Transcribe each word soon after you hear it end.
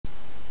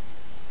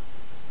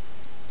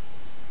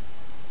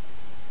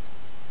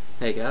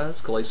Hey guys,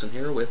 Gleason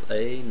here with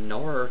a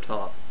Gnar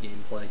Top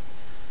gameplay.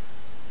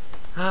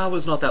 I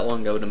was not that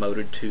long ago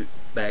demoted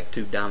back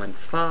to Diamond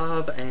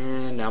 5,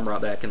 and now I'm right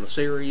back in the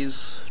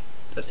series,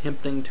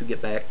 attempting to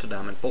get back to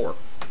Diamond 4.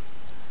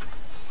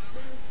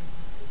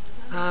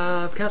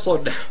 I've kind of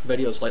slowed down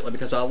videos lately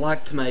because I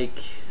like to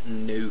make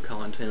new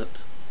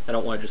content. I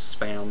don't want to just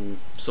spam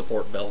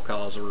support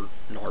Belcause or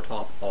Gnar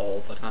Top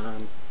all the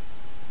time.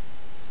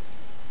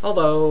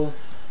 Although,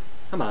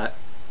 I might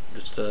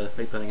just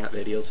be putting out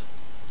videos.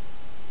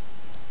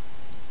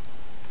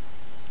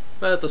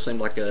 But this seemed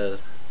like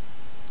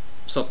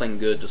something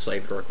good to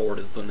save to record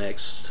as the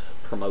next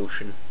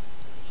promotion.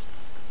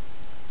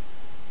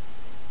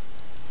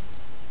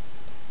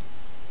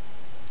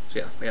 So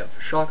yeah, we have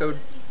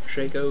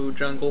Shaco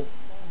jungle.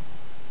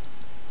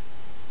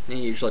 He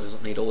usually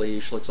doesn't need a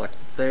leash. Looks like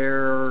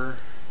they're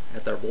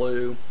at their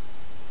blue.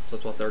 So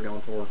that's what they're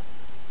going for.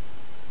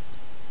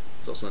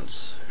 So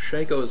since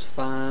Shaco is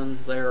fine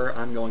there,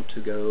 I'm going to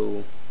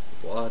go...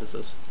 What is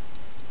this?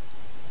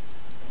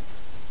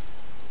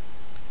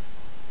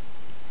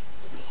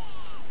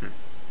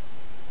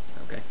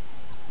 Okay.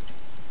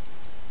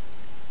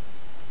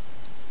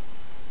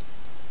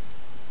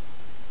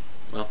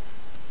 Well,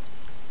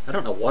 I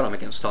don't know what I'm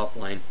against top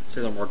lane. It's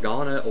either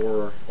Morgana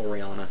or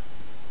Orianna.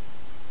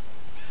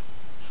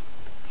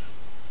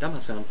 Got my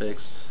sound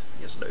fixed?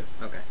 Yes, I do.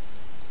 Okay.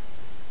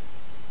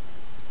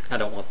 I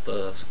don't want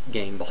the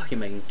game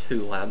voluming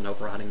too loud and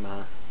overriding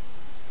my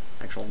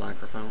actual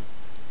microphone.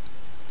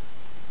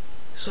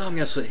 So I'm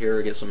gonna sit here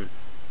and get some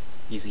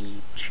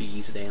easy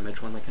cheese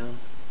damage when they come.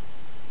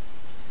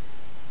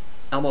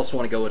 I almost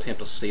want to go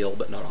attempt a steal,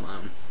 but not on my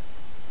own.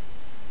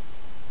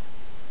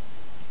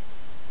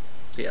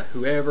 So yeah,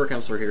 whoever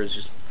comes through here is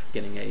just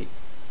getting a...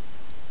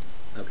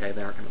 Okay,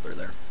 they aren't coming through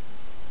there.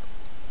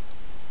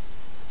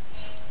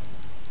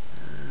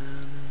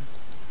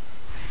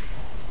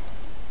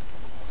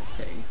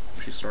 Okay,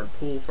 she started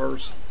pool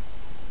first.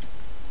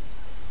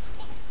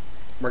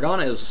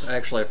 Morgana is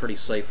actually a pretty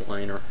safe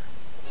laner.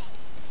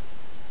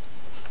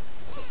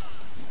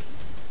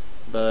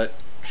 But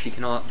she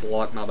cannot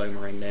block my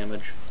boomerang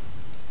damage.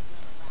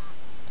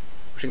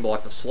 She can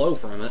block the slow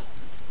from it.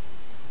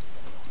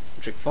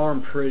 She can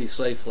farm pretty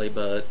safely,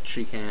 but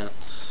she can't...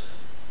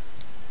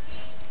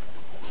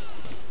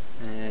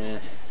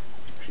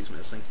 she's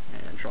missing.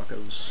 And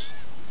Shaco's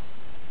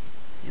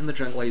in the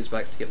jungle. He's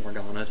back to get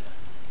Morgana.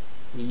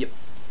 Yep.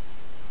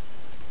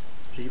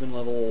 She's even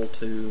level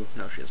 2.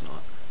 No, she is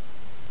not.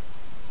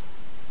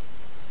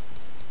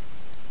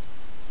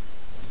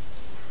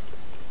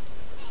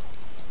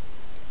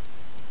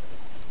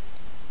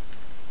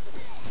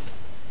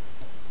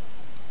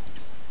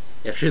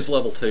 If she's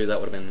level 2, that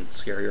would have been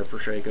scarier for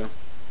Shaco.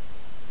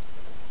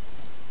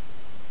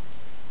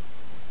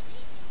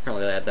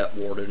 Apparently they had that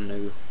warded and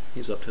knew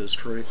he's up to his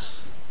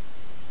tricks.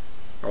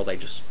 Or they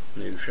just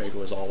knew Shaco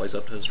was always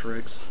up to his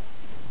tricks.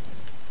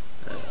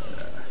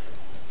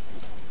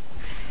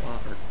 What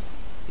are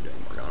you doing,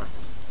 Morgana?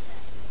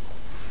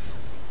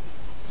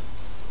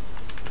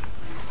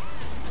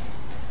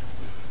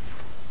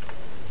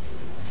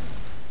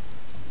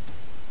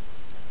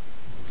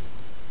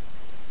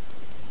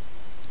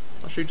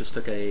 She just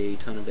took a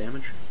ton of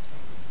damage.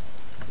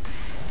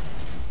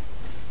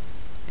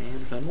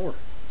 And a ton more.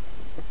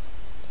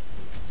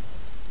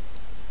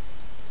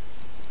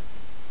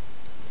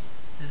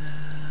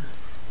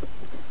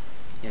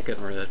 Yeah, I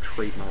couldn't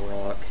retrieve my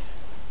rock.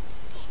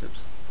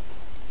 Oops.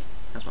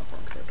 That's my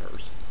farm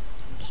characters.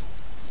 Oops.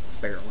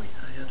 Barely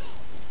ahead.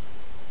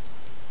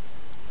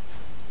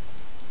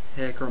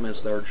 Hecarim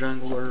is their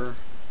jungler.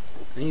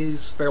 And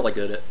he's fairly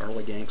good at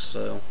early ganks,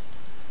 so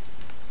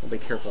we'll be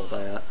careful of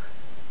that.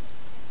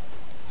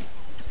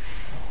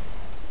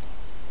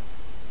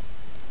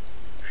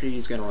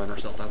 She's gonna run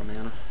herself out of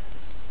mana.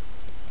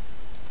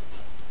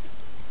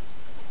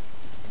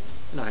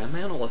 And I am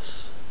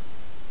manaless.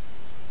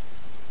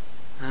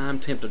 I'm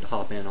tempted to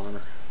hop in on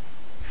her.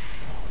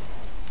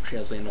 She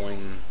has the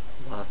annoying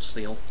life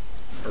steal,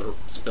 or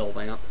spell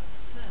vamp.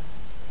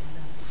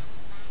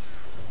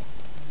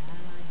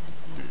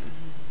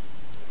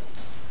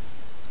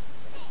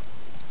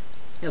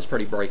 He has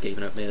pretty break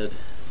even at mid.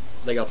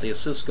 They got the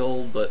assist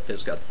gold, but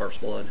Fizz got the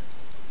first blood.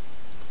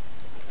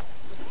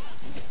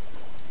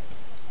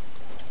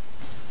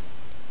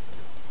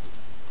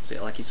 So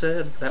yeah, like you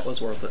said, that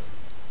was worth it.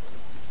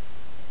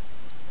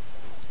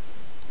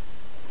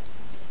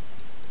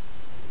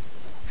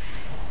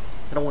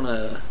 I don't want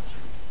to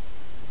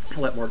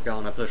let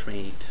Morgana push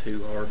me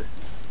too hard.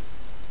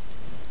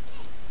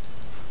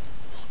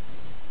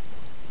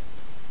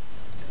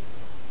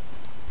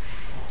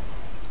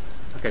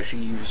 Okay, she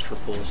used her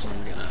pull, so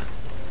I'm gonna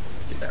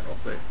get that real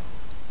quick.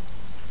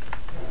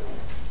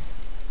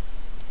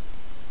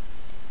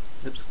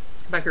 Oops.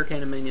 Come back here,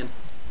 cannon minion.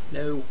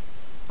 No.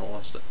 I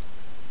lost it.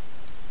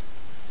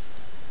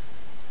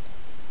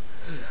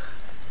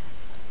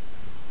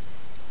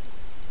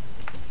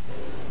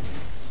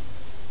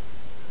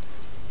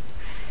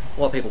 A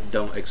lot of people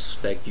don't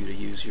expect you to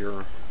use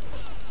your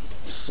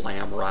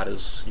slam right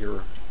as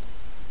you're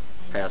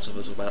passive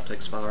is about to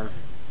expire.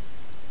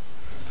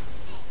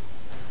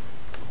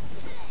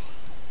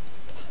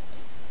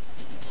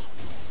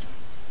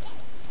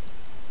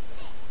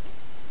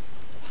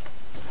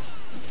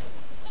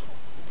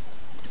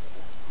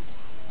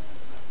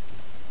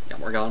 Yeah,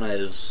 Morgana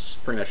is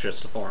pretty much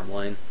just a farm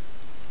lane.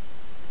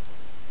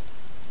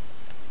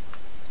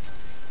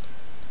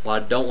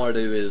 What I don't want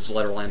to do is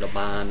let her land a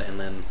bind and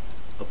then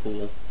a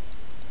pool.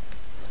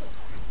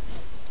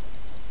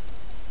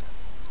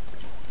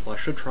 Well, I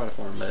should try to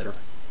farm better.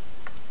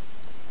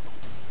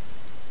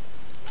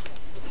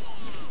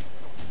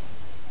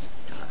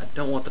 I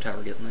don't want the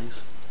tower getting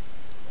these.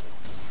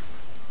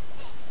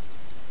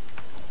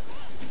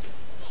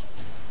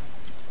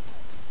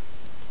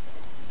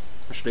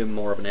 I should do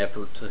more of an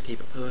effort to keep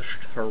it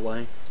pushed her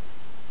way.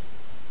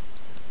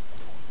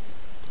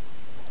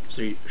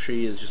 So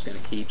she is just going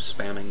to keep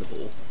spamming the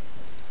pool.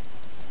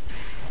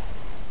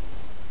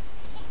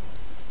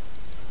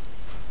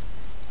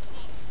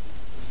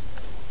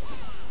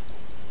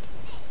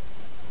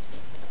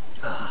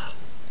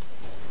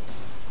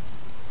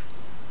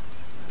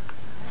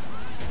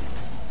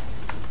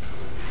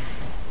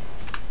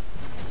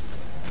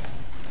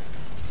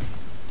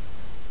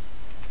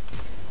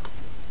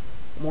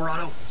 More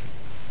auto.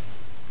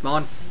 Come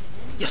on.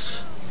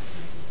 Yes.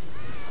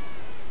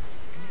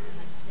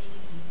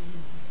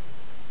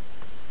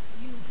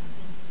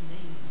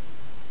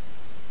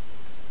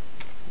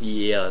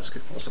 Yeah, that's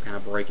also kind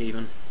of break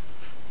even.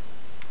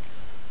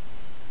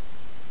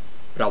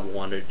 But I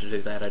wanted to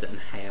do that. I didn't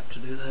have to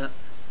do that.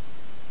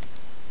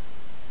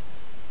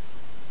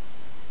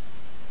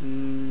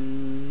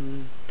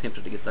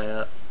 Tempted to get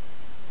that.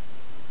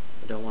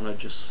 I don't want to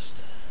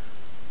just...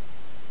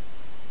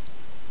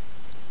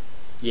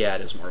 Yeah,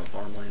 it is more of a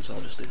farm lane, so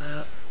I'll just do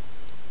that.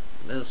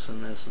 This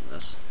and this and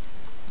this.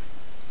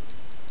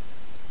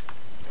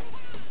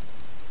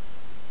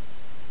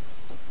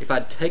 If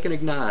I'd taken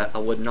Ignite, I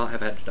would not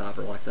have had to dive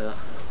her like that.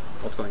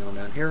 What's going on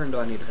down here, and do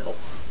I need help?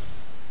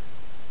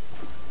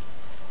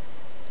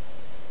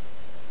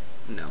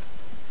 No.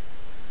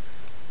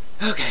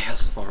 Okay,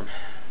 how's the farm?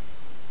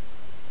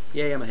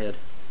 Yay, I'm ahead.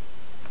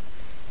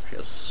 She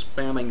has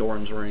spamming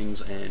Doran's rings,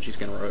 and she's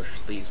going to rush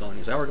the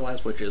Zhonya's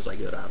Hourglass, which is a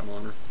good item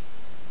on her.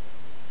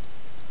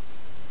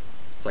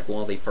 It's like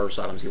one of the first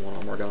items you want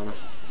on Morgana.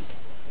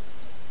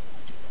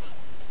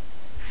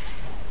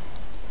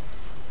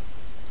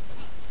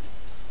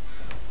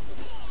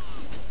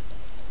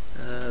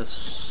 As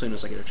soon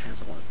as I get a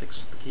chance, I want to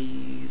fix the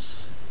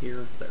keys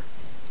here, there.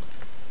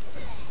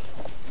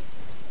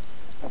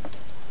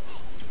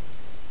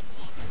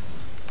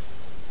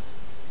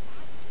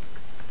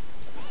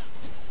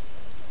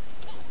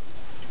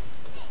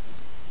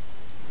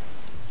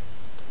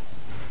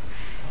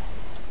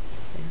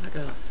 And I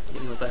gotta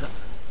get in with that.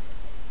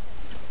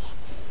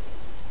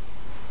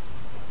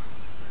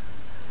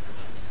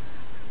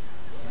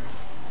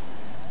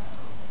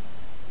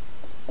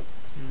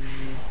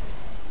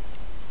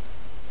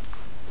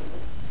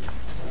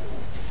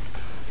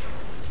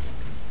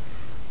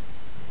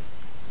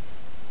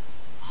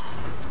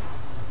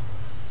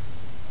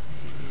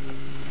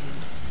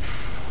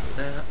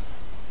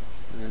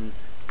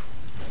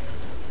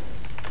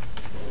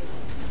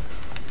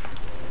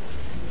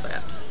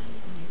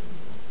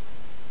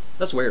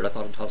 That's weird, I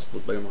thought I'd toss the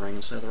boomerang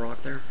instead of the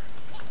rock there.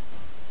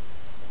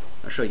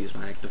 I should use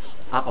my active.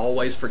 I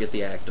always forget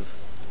the active.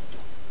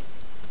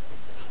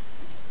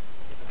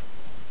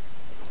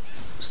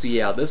 So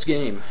yeah, this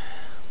game,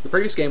 the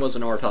previous game was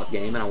an Gnar Top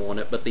game and I won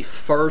it, but the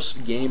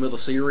first game of the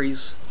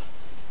series,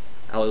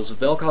 I was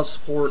Vel'Koz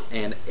support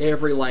and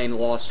every lane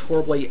lost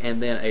horribly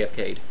and then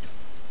AFK'd.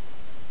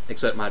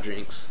 Except my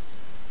Jinx.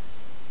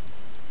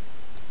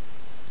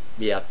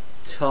 Yeah,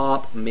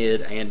 top,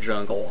 mid, and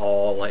jungle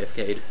all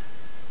AFK'd.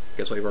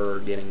 Because we were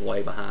getting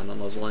way behind on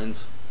those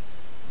lanes.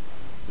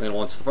 And then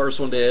once the first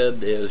one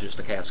did, it was just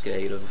a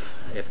cascade of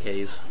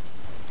FKs.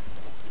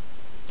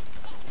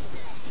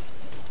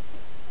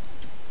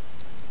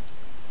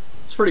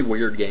 It's a pretty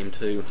weird game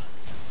too.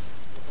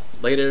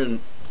 They did a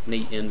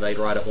neat invade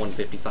right at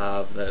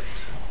 155 that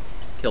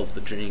killed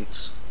the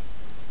Jinx.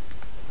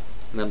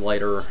 And then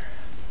later,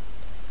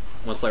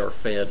 once they were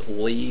fed,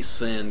 Lee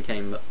Sin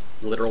came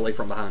literally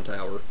from behind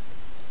tower.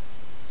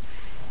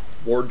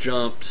 Ward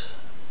jumped,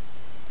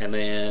 and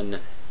then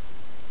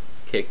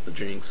kicked the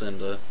Jinx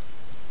into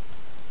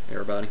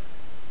everybody.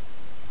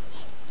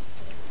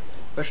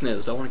 Question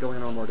is, do I want to go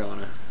in on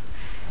Morgana?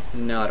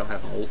 No, I don't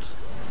have an ult.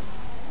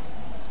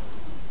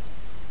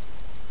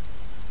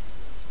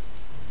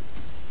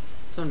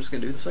 So I'm just going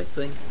to do the same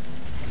thing.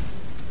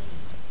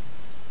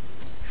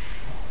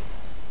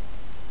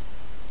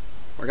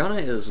 Morgana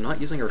is not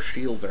using her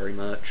shield very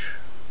much.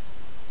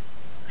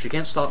 She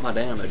can't stop my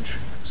damage,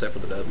 except for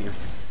the W.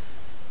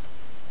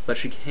 But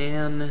she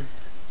can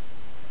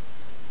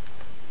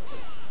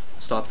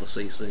stop the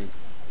CC.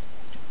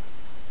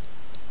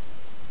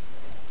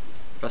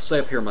 If I stay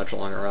up here much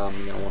longer,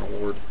 I'm going to want to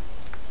ward.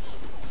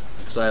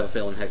 Because I have a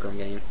feeling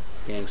Hecarim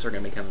ganks are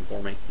going to be coming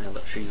for me now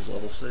that she's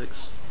level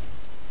 6.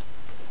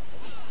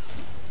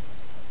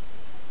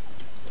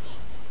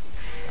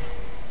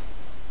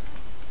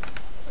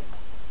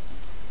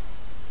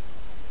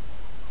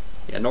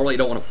 normally you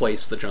don't want to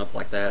waste the jump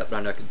like that, but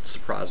I know I could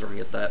surprise her and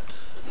get that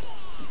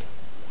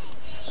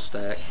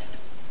stack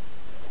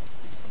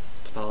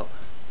to pop.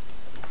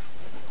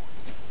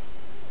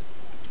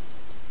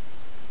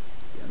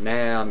 Yeah,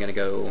 now I'm gonna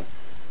go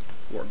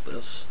ward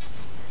this.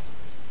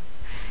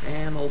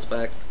 And holds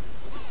back.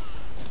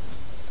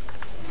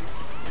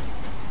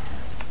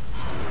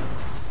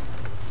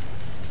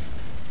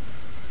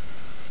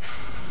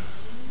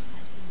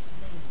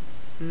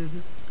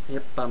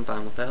 Yep, I'm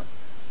fine with that.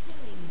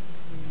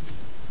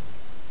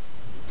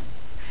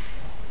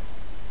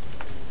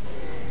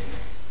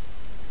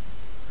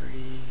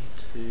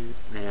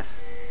 Nah,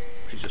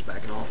 she's just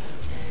backing off.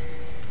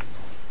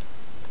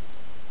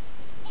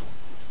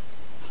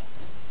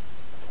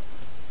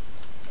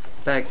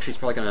 In fact, she's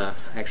probably gonna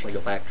actually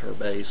go back to her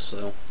base,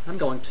 so I'm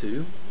going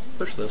to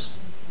push this.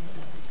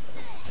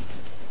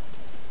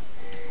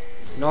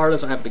 Gnar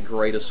doesn't have the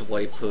greatest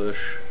wave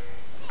push.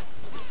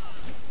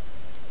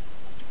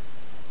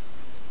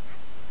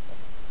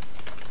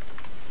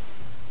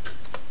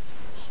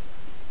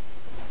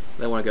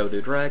 They want to go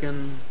do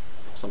dragon.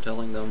 So I'm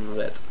telling them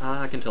that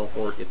I can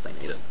teleport if they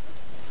need it.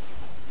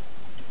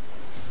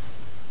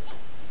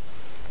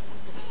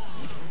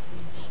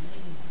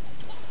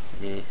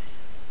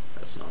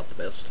 That's not the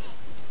best.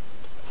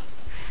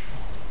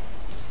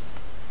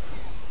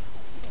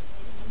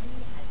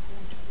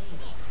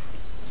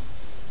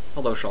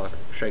 Although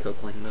Shaco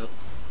cleaned up.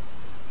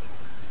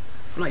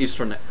 I'm not used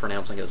to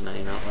pronouncing his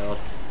name out loud.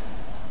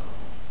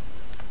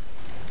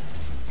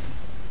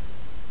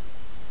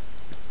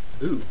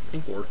 Ooh,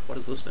 pink ward. What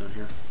is this doing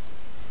here?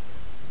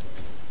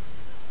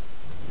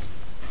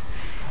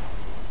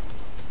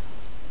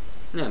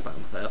 Yeah, I'm fine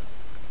with that.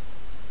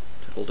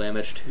 Triple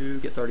damage to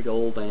get 30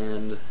 gold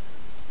and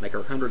make her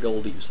 100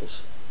 gold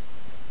useless.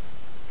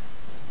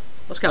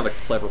 That's kind of a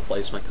clever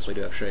placement because we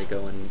do have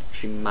Shaco and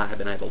she might have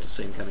been able to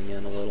see him coming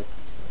in a little.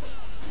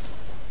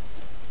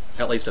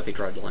 At least if he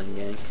tried to lane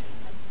gank.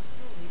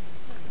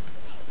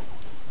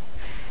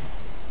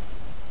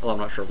 Well, I'm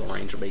not sure the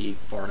range will be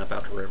far enough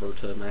out the river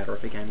to matter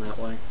if he came that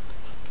way.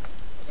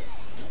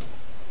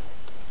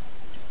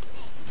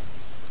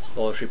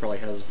 Although she probably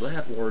has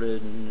that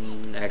warded,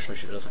 and actually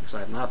she doesn't because I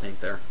have my pink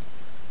there.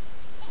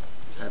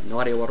 I have no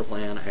idea what her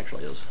plan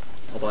actually is.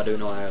 Although I do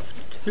know I have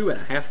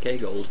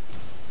 2.5k gold.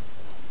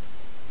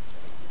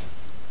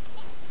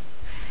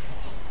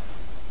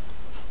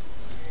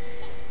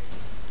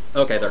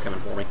 Okay, they're coming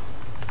for me.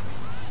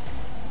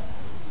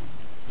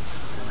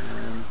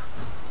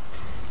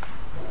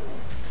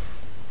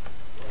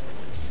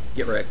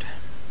 Get wrecked.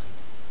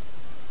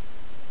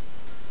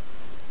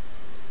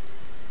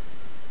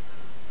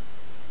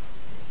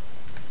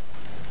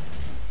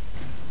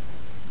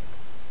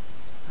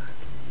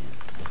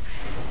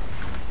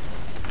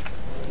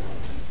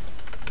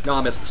 No,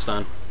 I missed the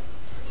stun.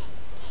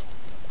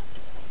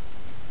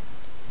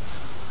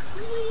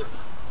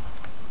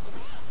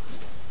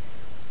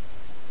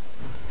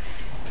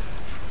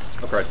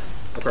 Oh crud.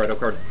 Oh crud, oh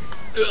crud.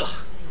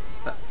 Ugh!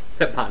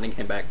 That binding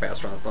came back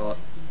faster than I thought.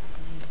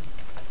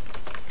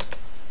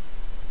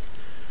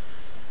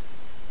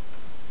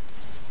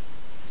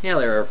 Yeah,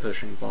 they are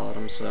pushing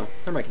bottom, so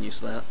they're making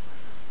use of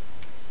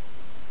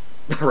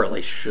that. I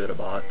really should have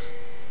bought.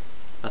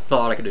 I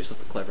thought I could do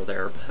something clever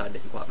there, but I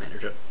didn't quite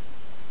manage it.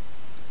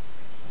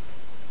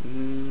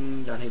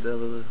 Do I need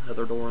the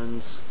other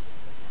Dorans?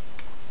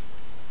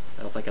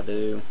 I don't think I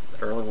do,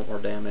 but I really want more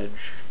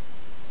damage.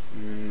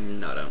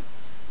 No, I don't.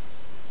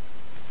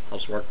 I'll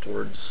just work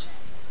towards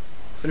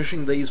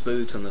finishing these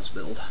boots in this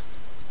build.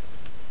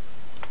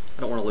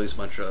 I don't want to lose a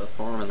bunch of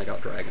farm, and they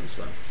got dragons,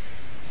 so.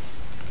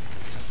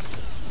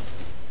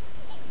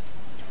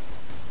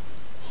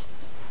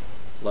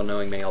 Although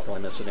knowing me, I'll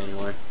probably miss it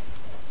anyway.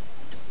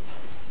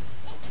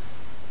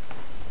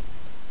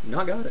 No,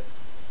 I got it.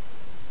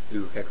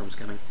 Ooh, Hecarim's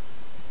coming.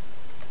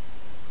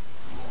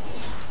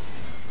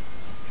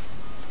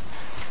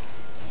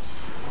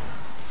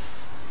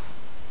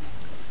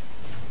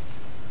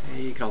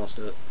 Hey, you can almost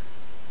do it.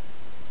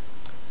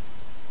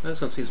 But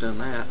since he's doing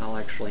that, I'll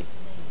actually...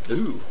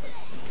 Ooh!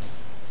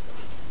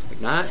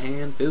 Ignite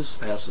and Fizz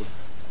passive.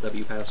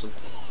 W passive.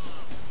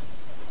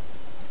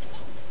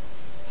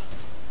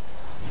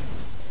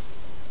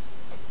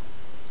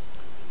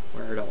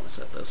 Where do I want to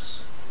set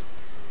this?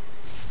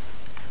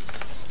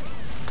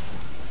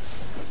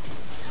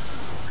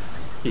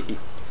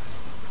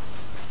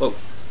 Whoa,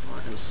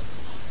 Marcus.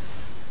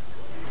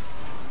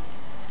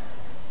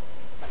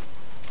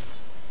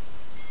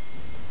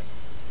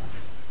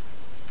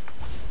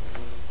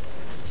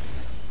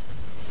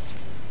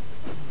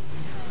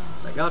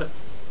 I got it.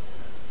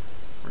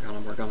 We're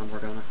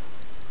gonna.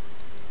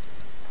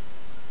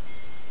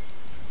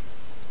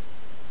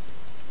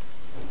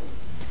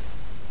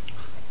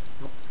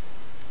 Oh.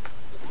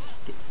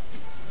 Get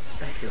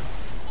back here.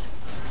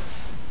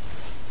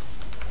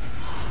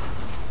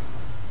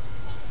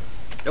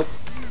 Nope.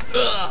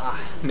 Ugh,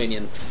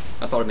 minion.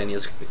 I thought a minion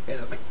was going to get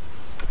at me.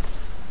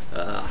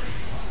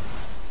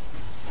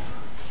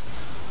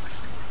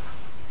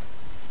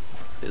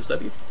 Is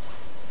W?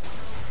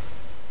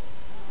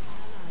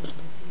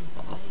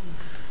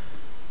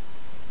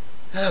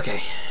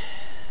 Okay.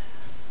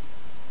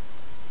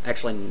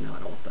 Actually, no, I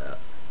don't want that.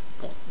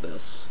 I want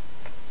this.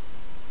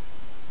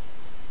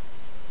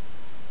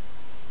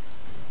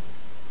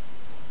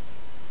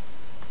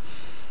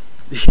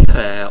 Yeah,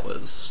 that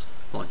was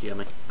funky of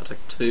me. I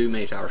took too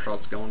many tower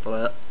shots going for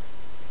that.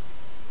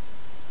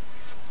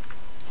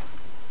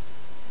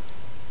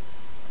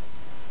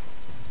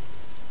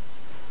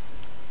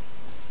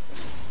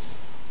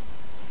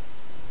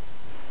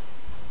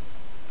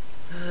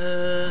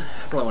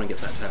 Probably want to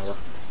get that tower.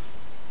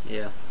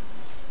 Yeah.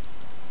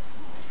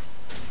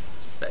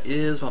 That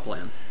is my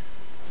plan.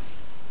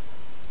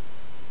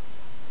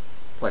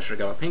 Probably should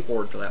have got a pink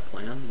ward for that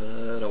plan,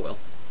 but oh well.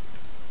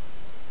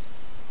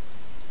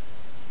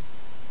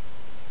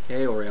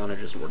 Okay, Orianna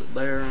just warded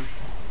there.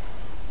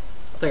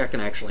 I think I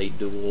can actually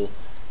duel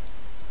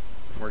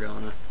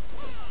Orianna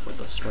with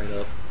a straight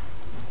up.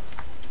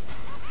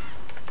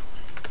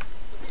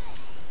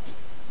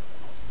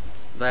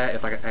 That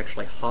if I could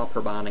actually hop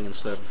her binding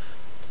instead of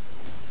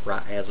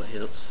right as it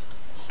hits.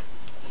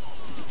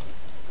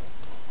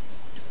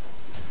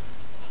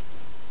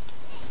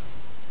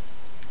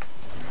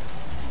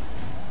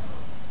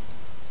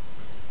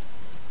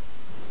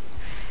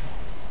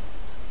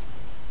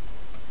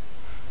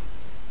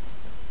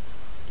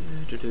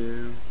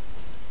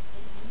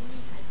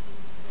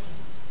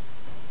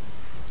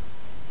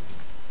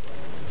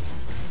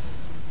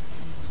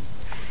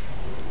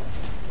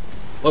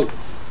 Whoa!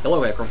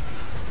 Hello, Ekram.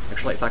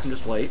 Actually, if I can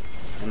just wait,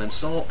 and then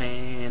salt,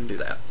 and do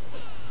that.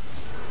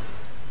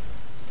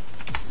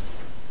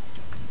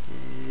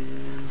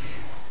 And...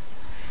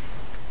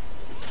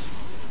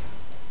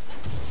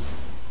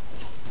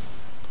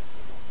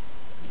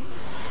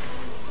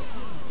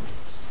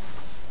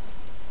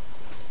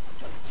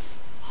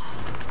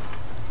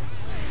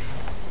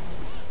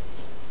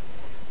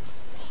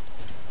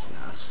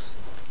 nice.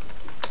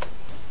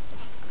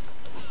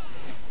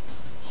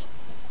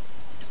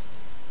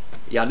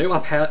 Yeah, I knew my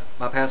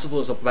passive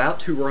was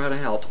about to run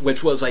out,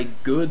 which was a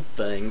good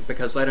thing,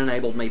 because that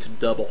enabled me to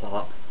double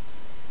hop.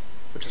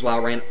 Which is why I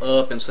ran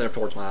up instead of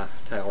towards my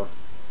tower.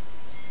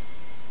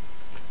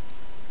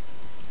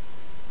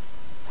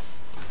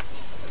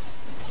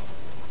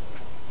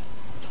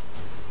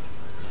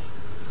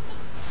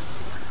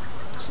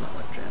 Let's not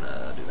let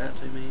Janna do that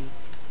to me.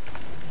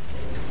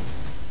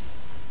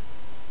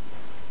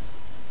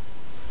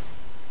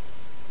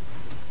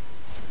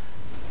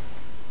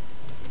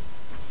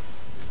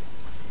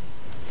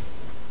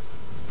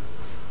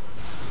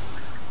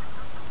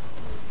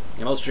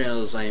 Yeah, most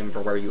Jannas aim for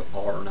where you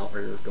are, not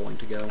where you're going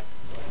to go.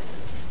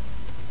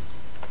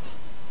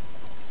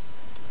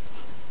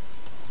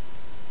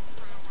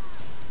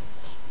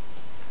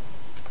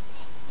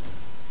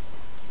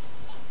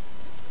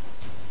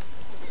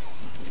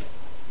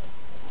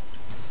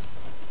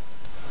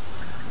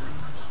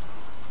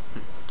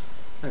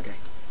 Okay,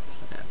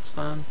 that's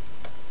fine.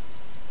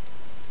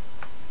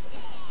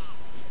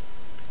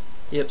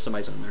 Yep,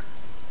 somebody's in there.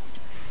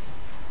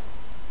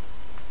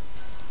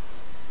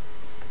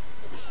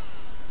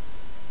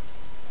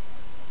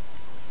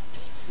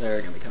 They're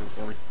gonna be coming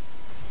for me.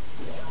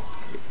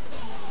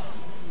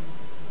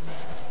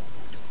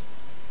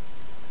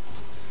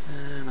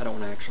 I don't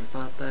want to actually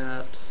fight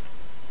that.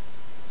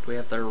 Do we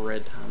have their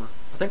red timer?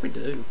 I think we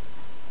do.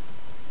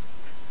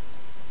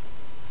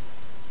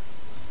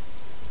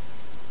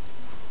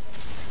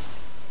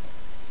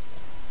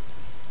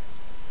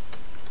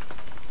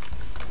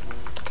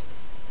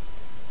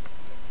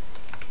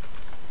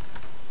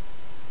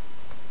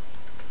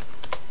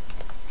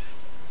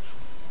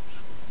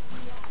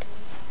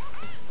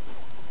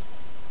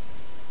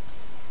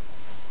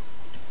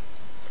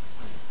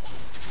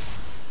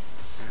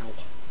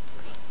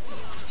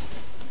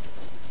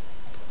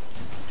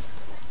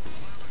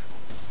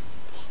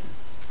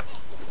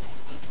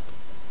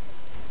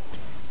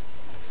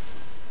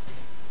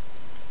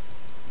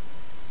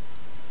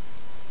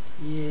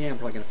 Yeah, I'm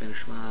probably going to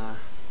finish my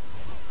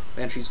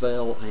Banshee's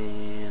Veil,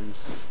 and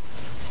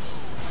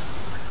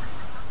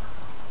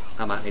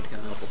I might need to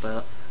come up with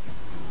that.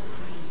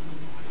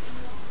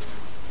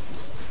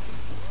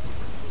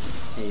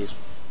 He's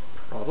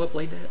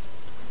probably dead.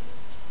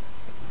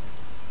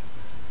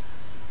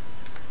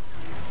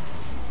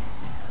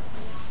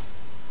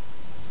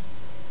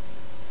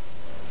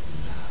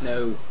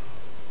 No.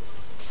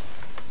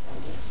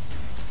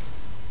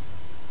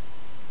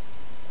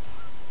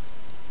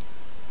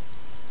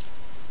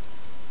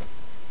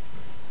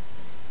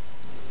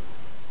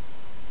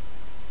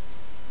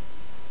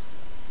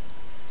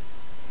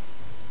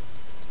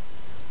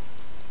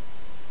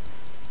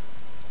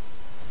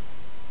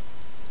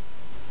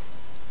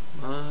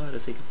 What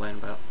is he complaining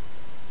about?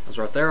 I was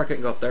right there, I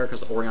couldn't go up there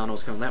because Orianna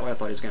was coming that way. I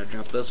thought he was going to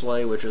jump this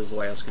way, which is the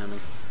way I was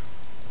coming.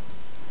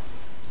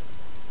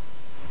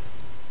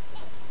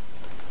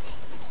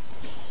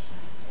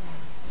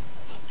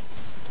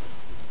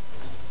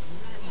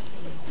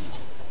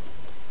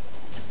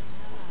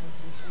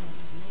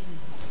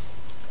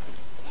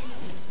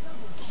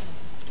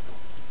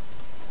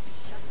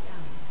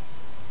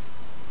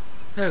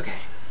 Okay.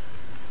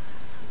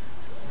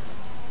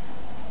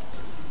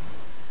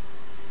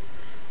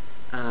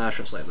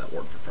 should save that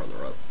word for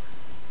further up.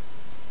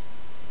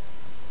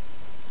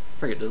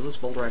 Forget, does this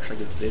boulder actually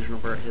give vision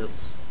of where it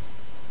hits?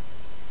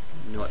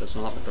 No, it does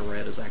not, but the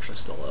red is actually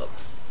still up.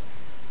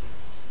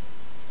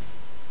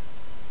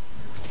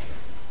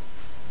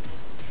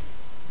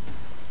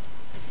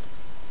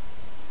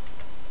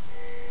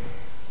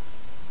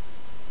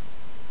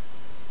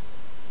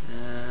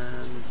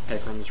 And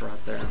Heckram's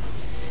right there.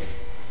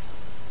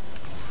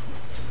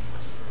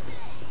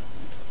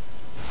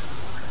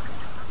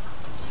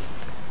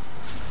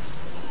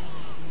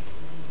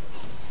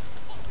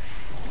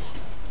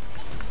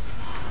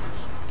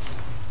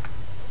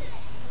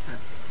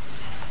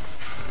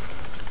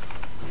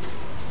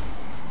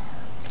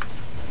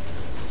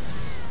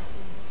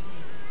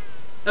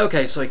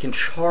 Okay, so he can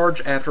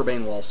charge after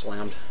being wall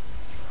slammed.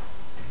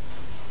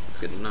 That's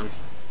good to know.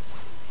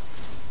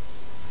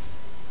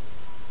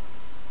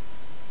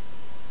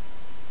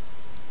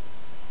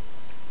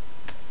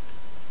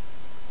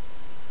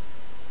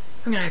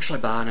 I'm gonna actually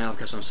buy now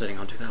because I'm sitting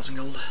on 2,000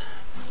 gold.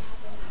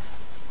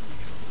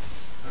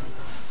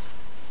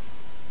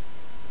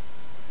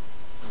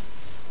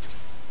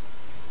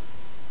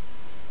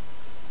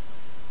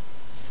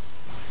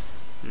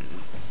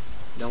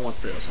 Don't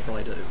want this, I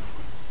probably do.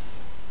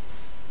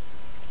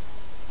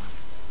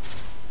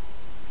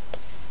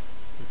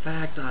 In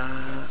fact,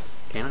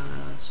 can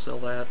I sell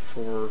that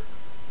for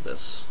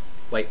this?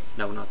 Wait,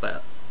 no, not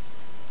that.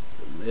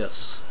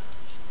 This.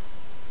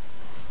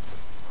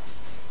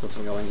 Since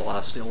I'm going the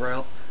lifesteal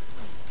route.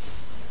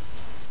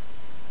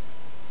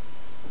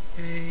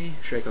 Okay,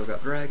 Shaco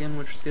got dragon,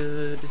 which is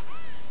good.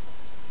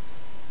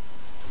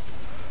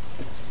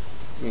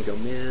 I'm gonna go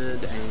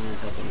mid and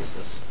help him with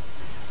this.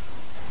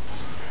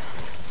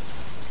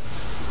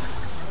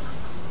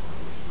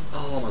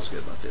 Oh, almost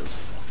good about this.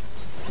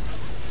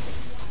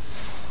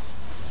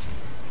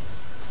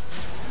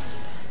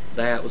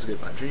 That was good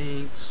by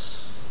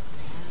Jinx.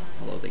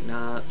 Although the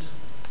Ignite.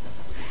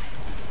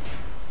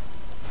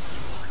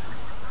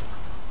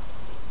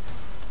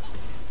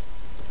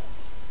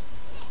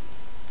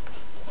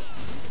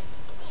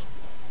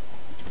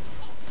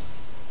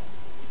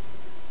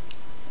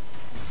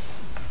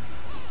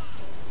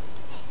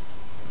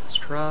 Let's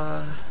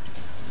try.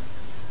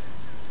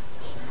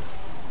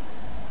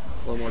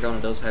 Well,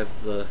 Morgana does have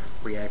the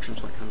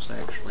reactions when it comes to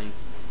actually.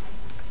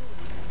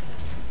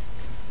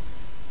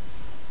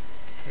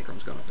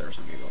 Heckram's going up there,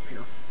 so I'm going to go up here.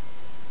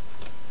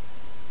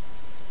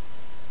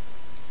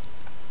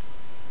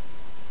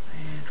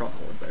 And drop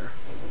forward there.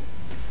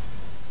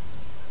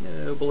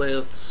 No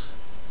blitz.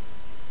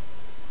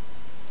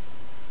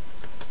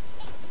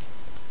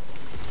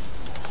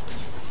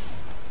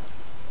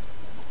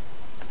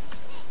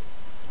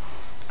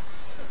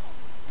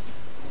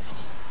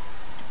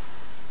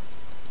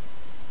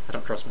 I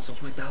don't trust myself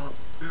to make that up.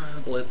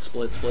 Blitz,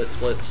 blitz, blitz,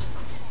 blitz.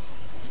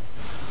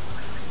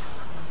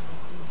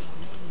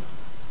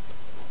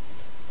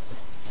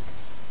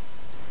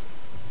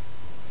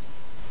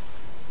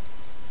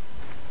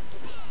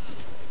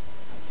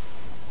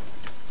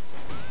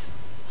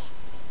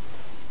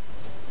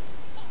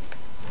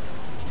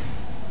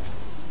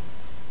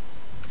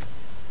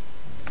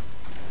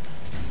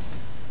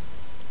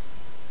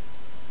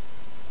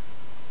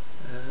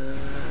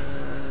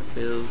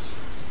 Fizz.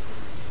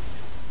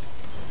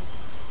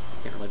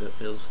 Can't really do it,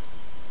 Fizz.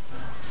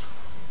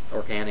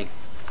 Or can he?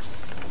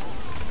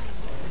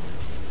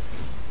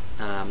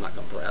 I'm not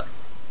going for that.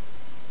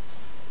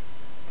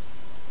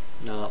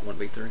 Not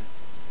 1v3.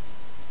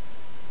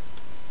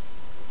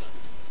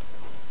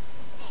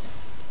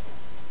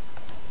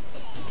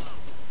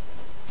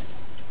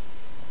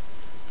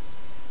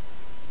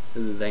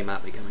 They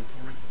might be coming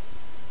for me.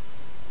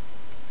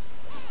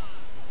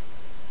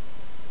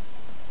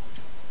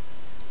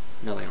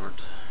 No, they aren't.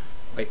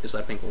 Wait, is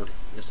that pink ward?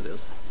 Yes, it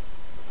is.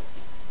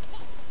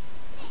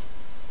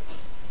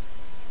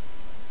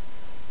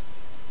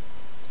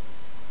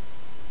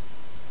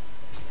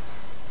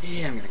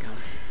 Yeah, I'm gonna come.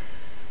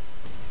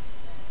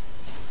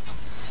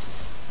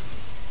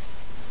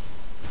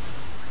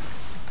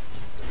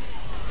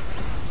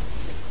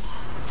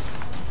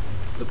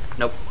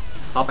 Nope.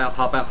 Hop out,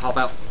 hop out, hop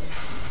out.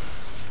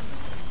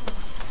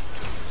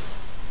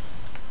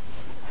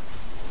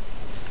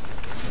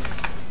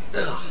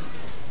 Ugh.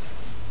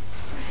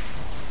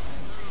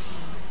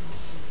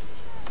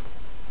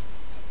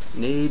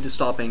 Need to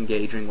stop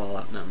engaging while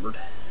outnumbered.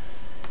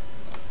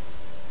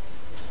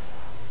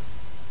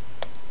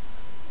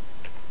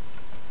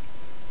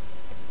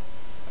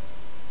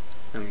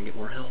 I'm gonna get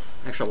more health.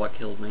 Actually, what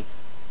killed me?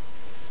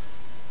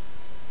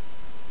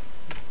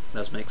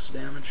 Does make some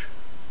damage.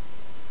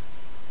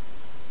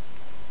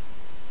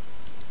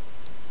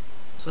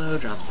 So,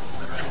 John's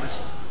a better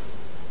choice.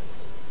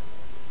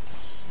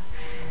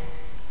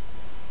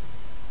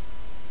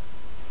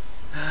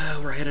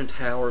 We're heading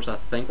towers. I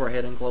think we're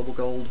heading global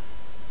gold.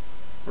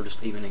 Or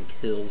just even in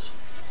kills.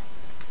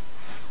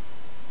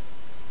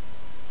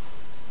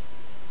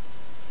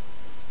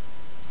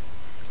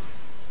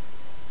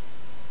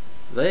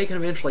 They can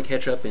eventually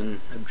catch up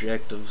in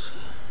objectives.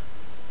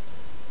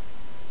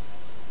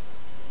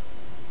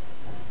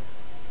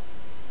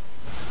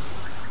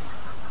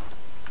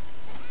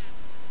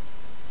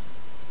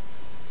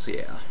 So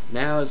yeah,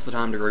 now is the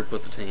time to group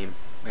with the team.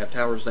 We have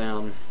towers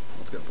down.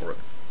 Let's go for it.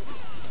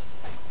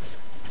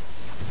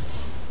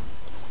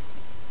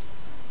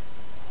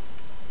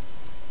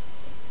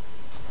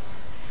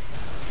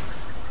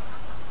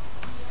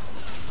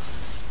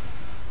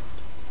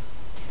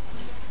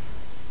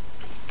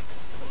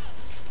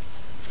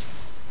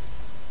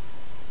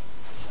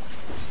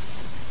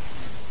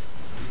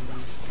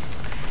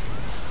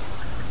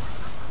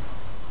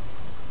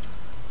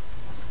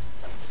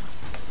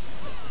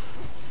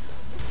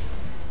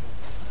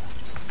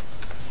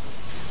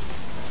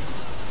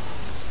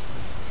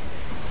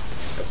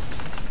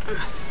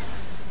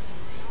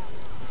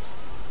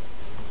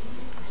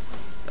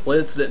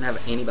 Blitz didn't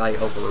have anybody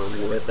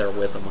over there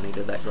with him when he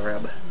did that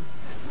grab.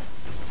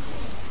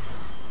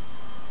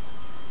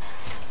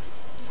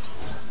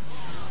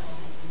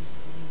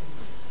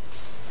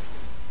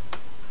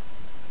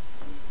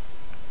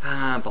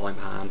 I'm falling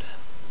behind.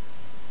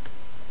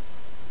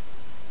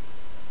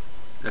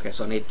 Okay,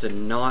 so I need to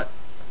not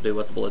do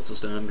what the Blitz is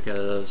doing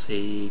because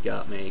he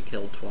got me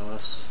killed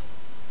twice.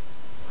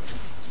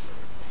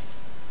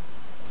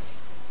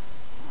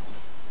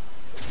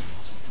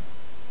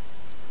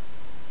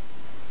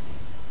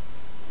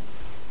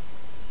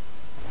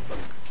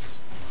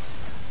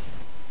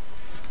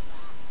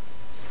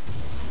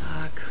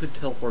 Could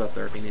teleport up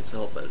there if he needs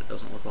help, but it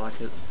doesn't look like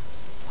it.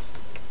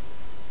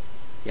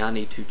 Yeah, I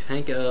need to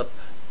tank up.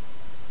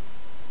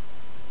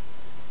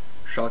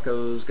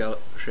 Shaco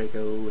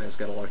has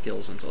got a lot of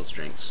kills, and so it's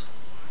Jinx.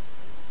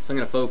 So I'm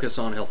going to focus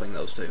on helping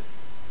those two.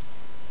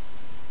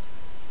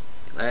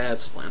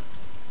 That's the plan.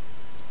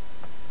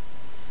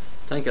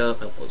 Tank up,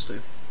 help those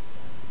two.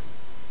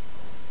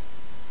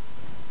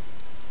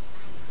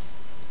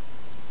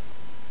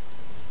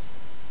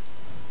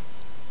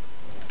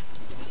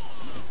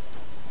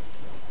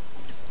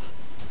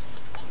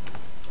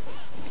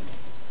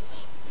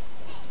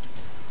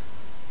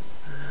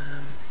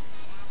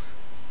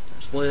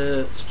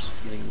 Blitz,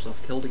 getting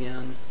himself killed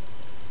again.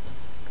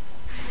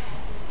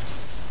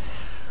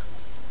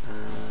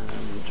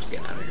 Just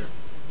getting out of here.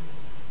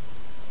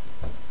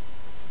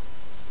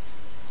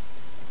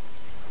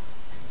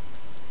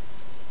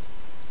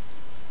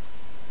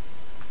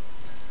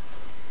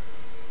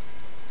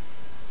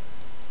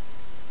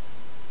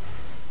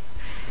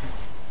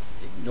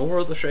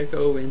 Ignore the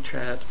Shaco in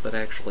chat, but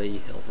actually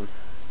help him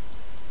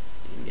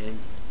in game.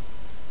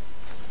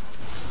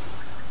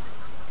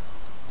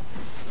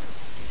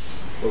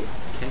 Oh,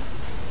 okay.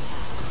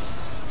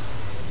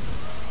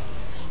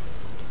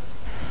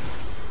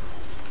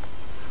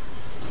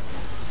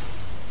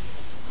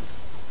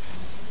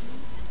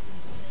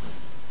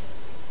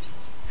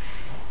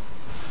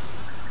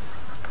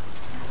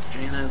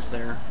 Janna's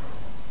there.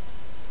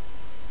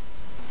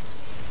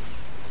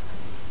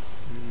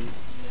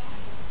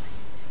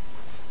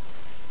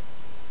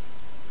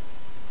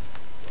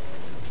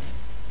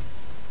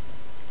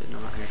 Did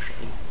not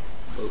actually.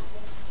 Oh.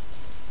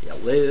 Yeah,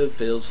 Liv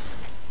feels.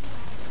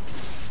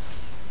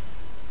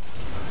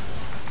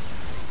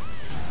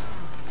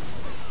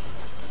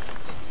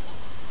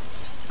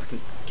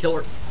 Kill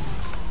her. I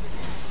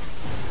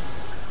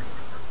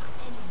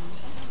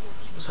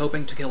was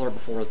hoping to kill her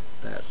before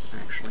that,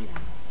 actually.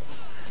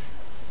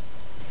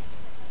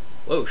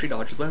 Whoa, she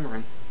dodged the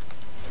boomerang.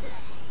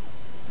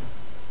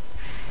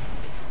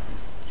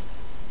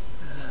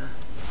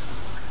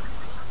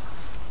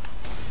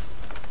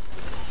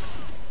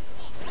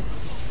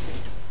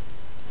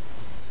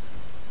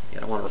 Yeah, I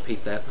don't want to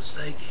repeat that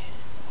mistake.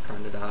 I'm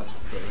trying to dive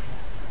the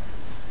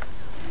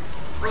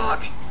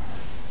rock.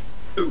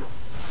 Ooh.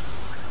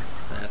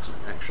 That's what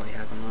actually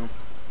happened though.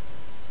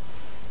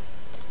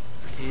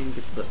 I can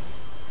get the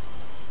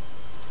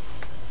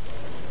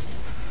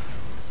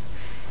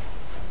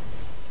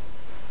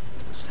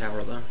this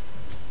tower though.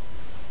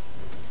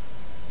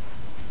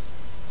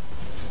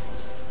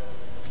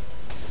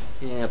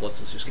 Yeah,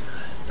 Blitz is just gonna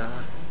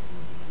die.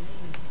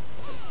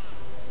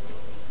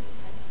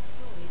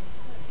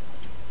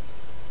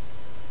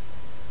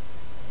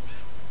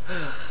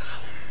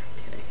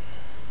 Okay.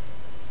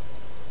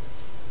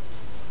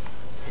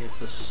 If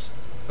this.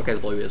 Okay, the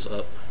blue is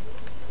up,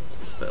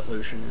 but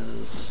Lucian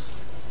is.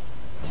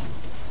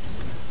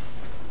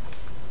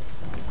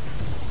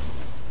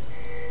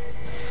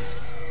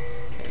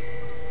 Okay.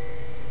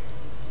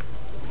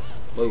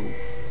 Whoa.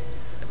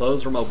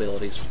 Those are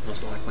mobilities,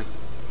 most likely.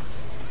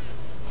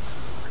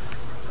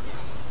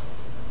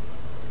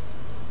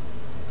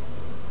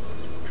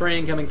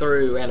 Train coming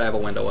through, and I have a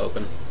window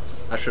open.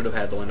 I should have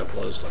had the window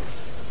closed.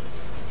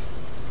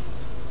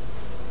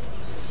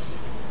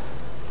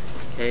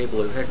 Okay,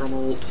 blue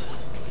Hecarimult.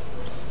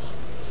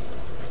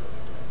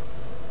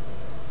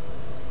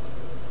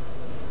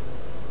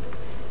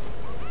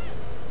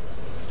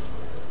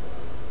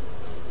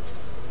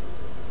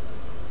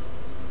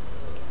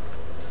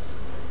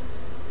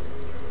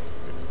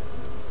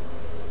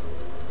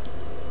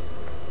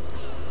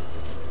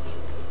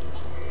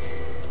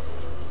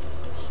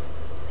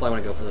 I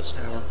want to go for this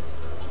tower.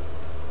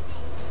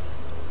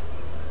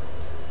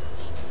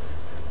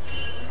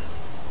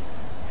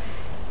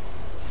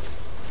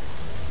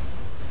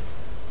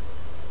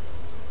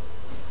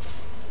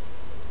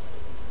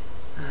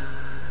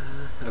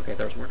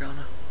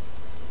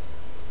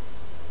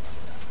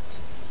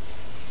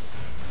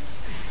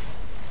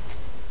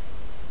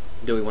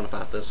 Do we want to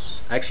fight this?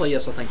 Actually,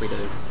 yes, I think we do.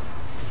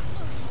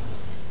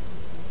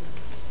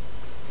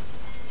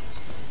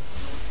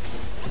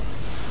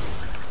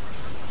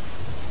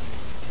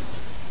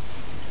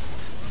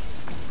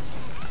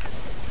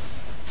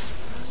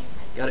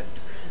 Got it.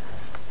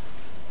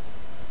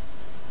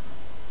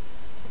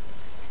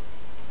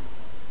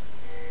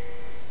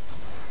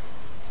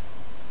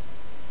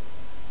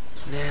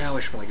 Now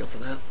we should probably go for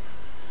that.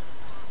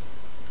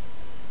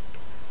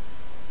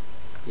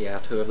 Yeah,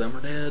 2 of them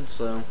are dead,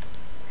 so...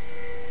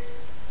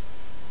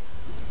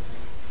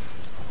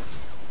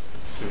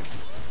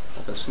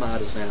 If the smite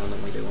is down,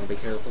 then we do want to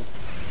be careful.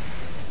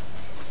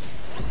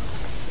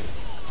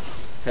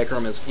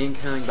 Hecarim is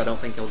incoming, but I don't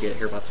think he'll get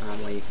here by the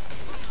time we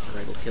are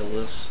able to kill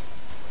this.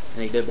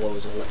 And he did blow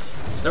his ult.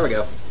 There we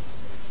go.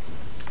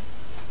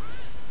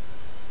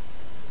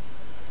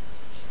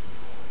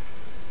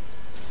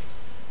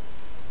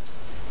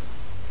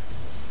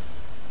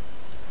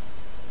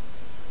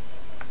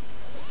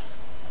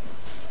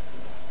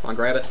 Come on,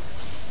 grab it.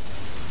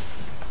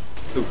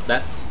 Ooh,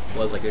 that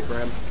was a good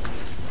grab.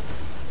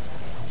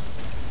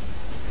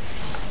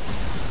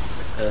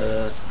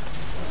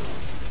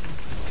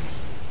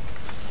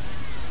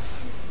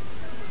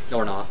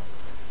 Or not.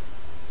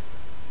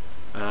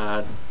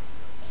 I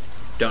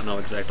don't know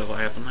exactly what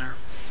happened there.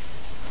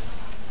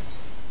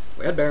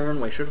 We had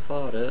Baron, we should have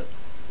fought it.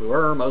 We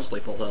were mostly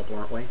full health,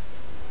 weren't we?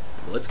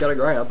 Blitz got a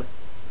grab.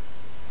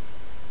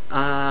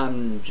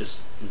 I'm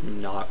just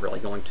not really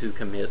going to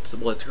commit to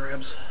Blitz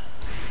grabs.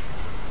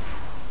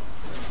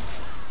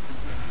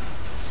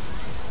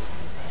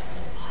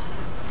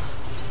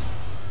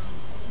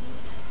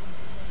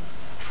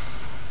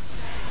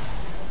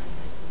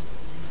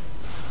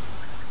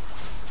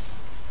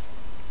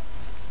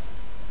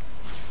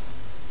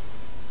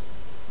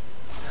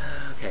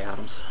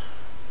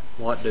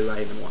 What do I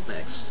even want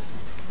next?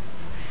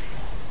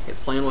 Okay, the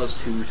plan was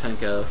to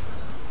tank up.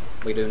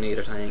 We do need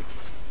a tank.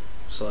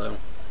 So,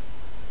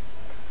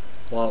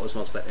 what was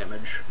most of that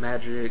damage?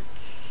 Magic.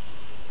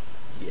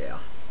 Yeah.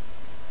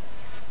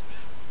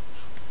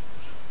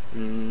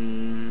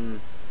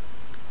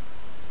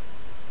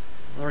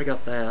 Already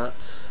got that.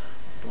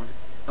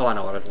 Oh, I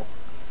know what I want.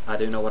 I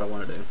do know what I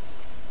want to do.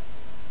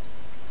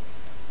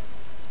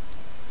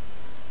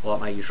 What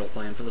my usual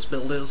plan for this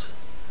build is.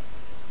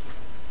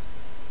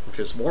 Which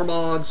is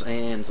Warmogs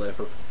and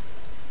Zephyr.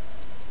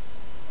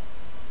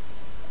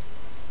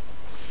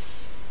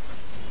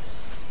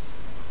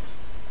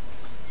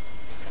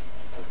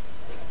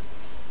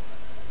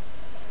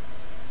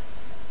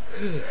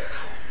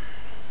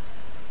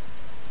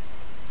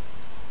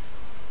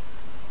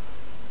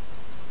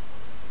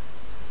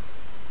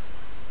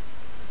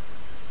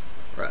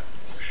 Right,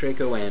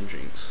 Shaco and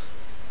Jinx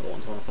are the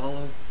ones I want to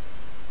follow.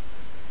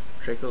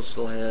 Shaco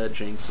still had,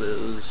 Jinx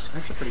is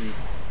actually pretty...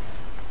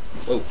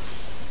 Whoa.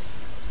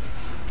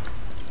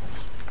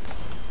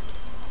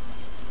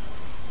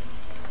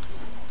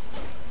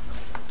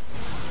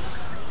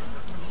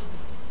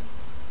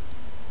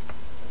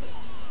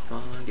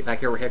 Get back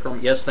here with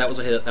Hecarim. Yes, that was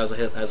a hit. That was a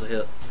hit. That was a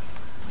hit.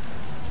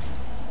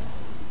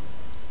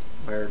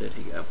 Where did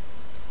he go?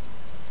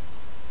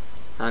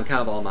 I'm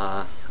kind of on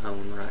my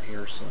own right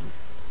here, so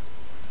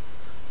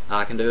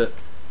I can do it.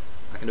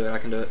 I can do it. I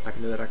can do it. I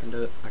can do it. I can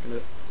do it. I can do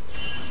it.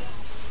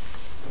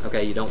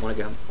 Okay, you don't want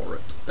to go for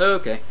it.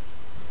 Okay.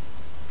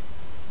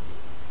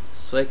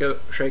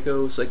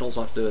 Shaco signals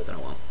not to do it, then I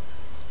won't.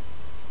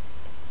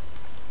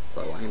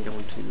 So I am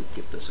going to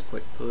give this a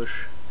quick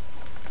push.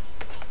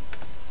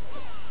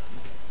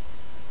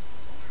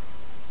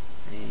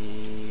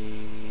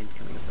 And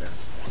coming up there.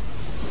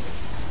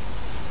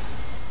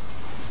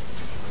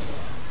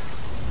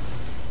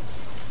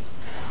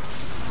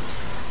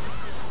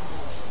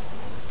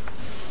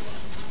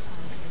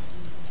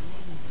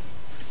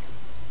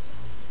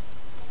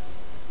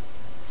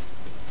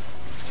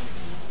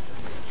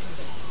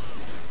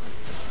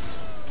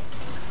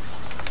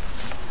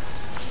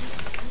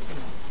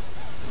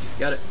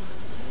 Got it.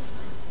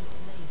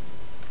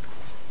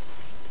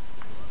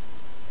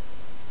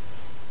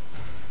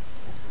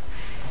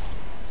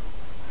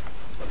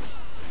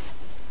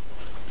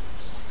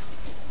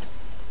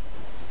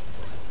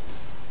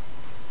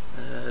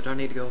 Do I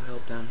need to go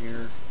help down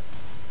here?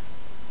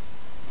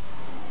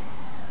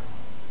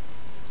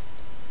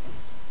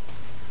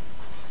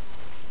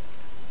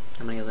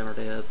 How many of them are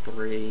dead?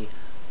 3.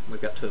 We've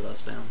got 2 of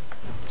us down.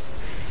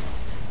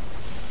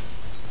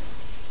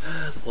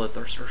 The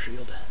Bloodthirster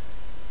shield.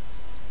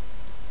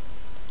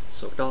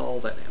 Soaked all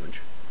that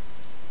damage.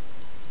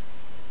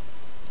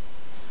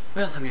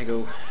 Well, I'm gonna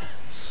go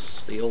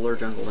steal their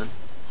jungle then.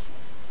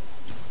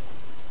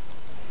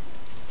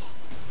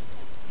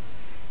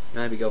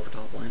 Maybe go for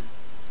top lane.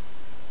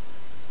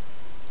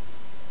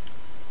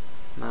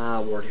 My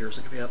ward here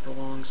isn't going to be up for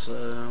long,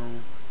 so...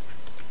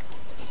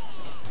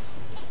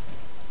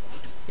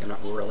 Yeah, I'm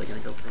not really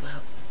going to go for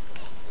that.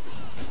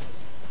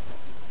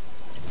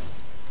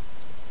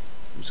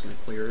 I'm just going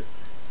to clear it.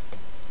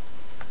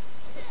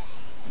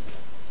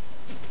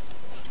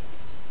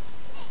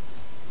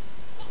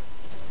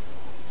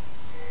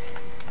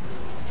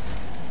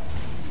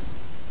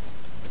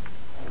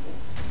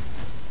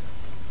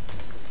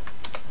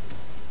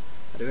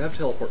 do have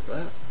teleport for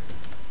that.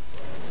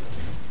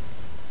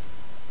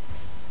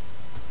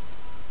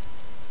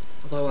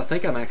 Although I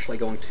think I'm actually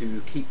going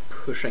to keep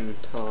pushing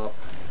top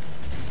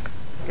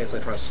in case I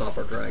try to stop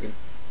our dragon.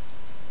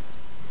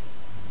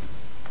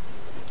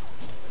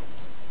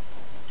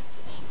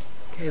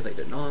 Okay, they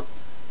did not.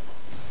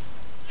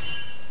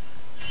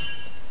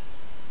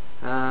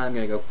 I'm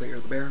gonna go clear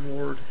the Baron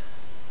Ward.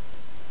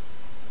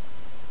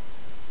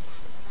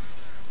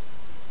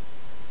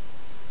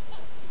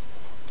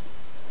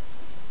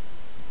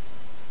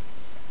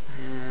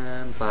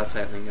 And fight's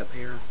happening up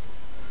here.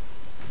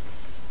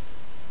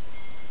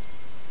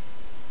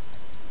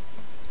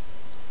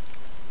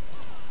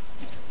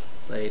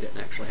 They didn't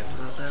actually have to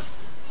fight that.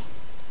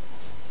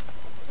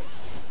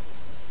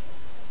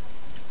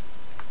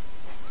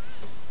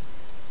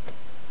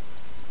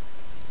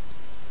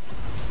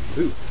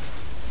 Ooh.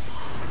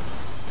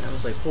 That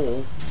was a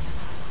pull.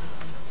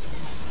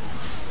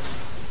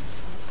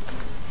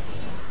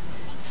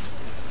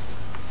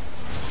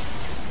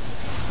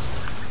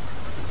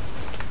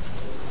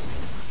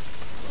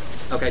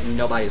 Okay,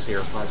 nobody's here.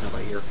 Why is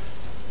nobody here?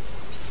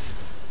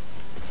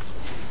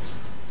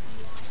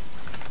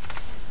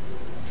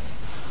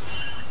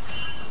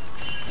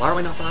 Why are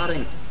we not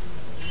fighting?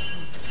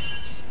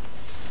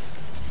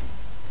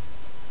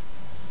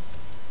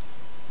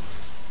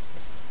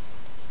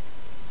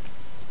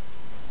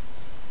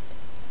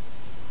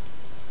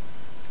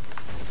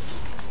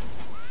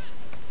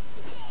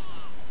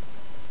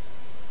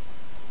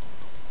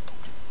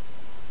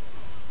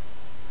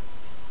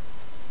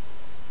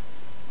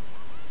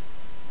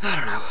 I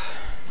don't know.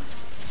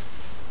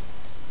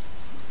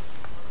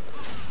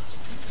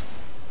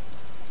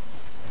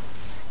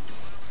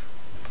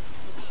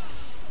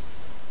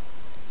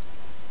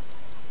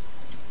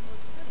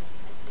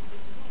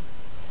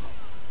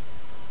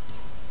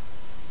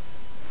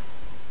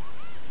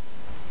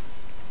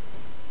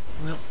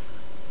 Well,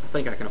 I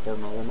think I can afford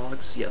my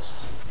Warmogs,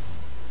 yes.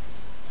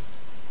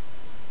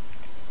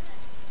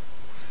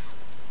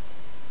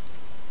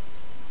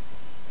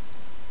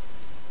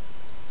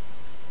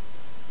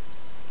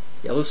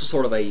 Yeah, this is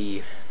sort of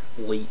a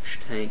leech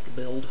tank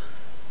build.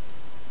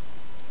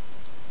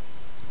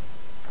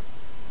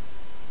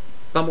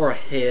 If I'm more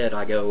ahead,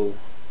 I go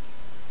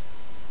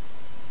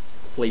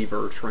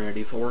Cleaver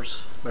Trinity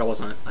Force, but I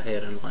wasn't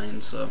ahead in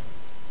lane, so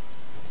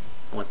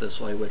I went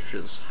this way, which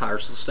is higher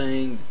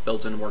sustain,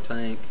 builds into more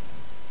tank,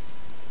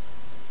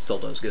 still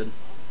does good.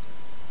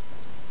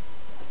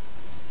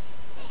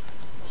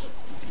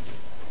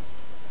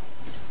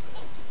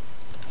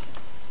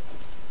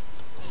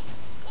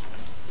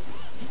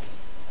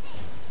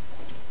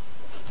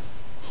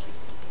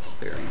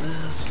 Clearing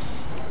this.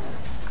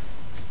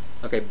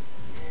 Okay,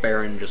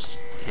 Baron just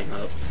came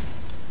up.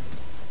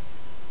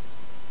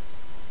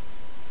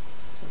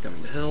 So I'm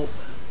coming to help.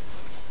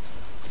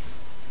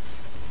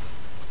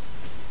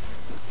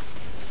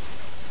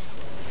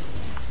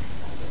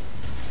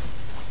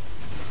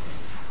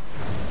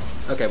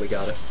 Okay, we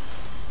got it.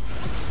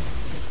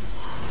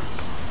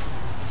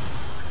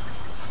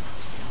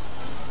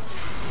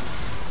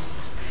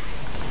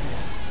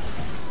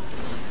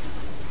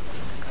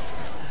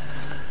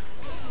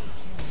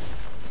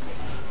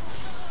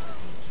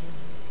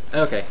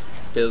 Okay,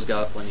 Diz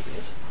got plenty of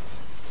kills.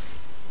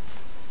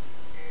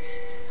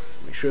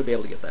 We should be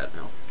able to get that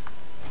now.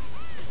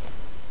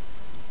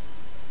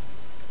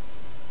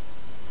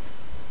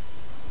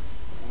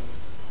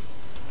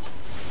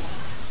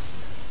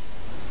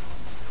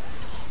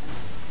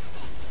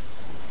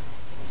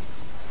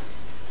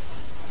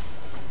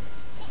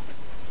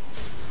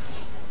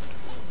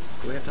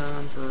 Do we have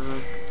time for...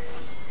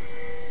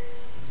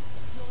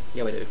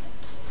 Yeah, we do.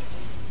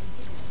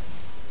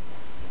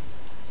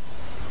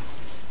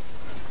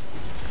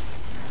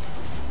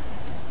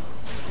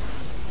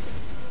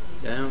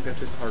 Don't go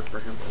too hard for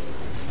him.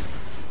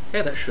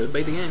 Yeah, that should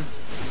be the game.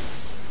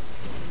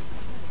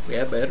 We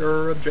had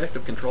better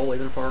objective control,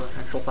 even if our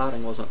actual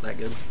fighting wasn't that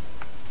good.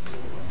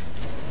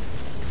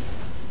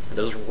 And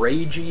as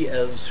ragey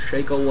as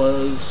Shaco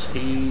was,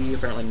 he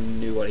apparently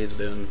knew what he was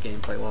doing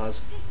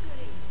gameplay-wise.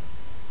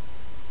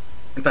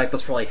 In fact,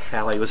 that's probably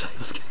how he was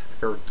able to get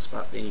hurt,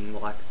 despite being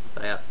like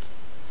that.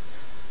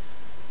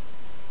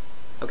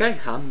 Okay,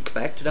 I'm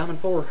back to Diamond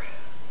 4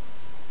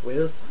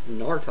 with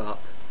Gnar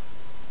Top.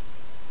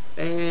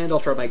 And I'll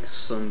try to make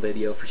some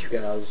video for you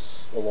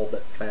guys a little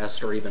bit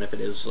faster, even if it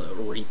is a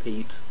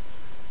repeat.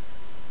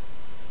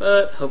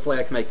 But hopefully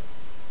I can make,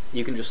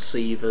 you can just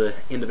see the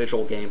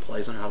individual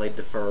gameplays and how they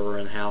differ,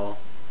 and how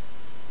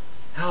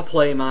I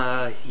play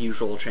my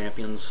usual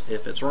champions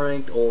if it's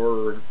ranked,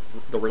 or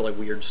the really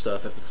weird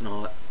stuff if it's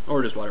not,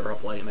 or just whatever I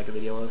play and make a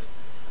video of.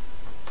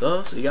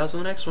 So, see you guys in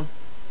the next one.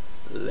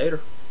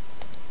 Later.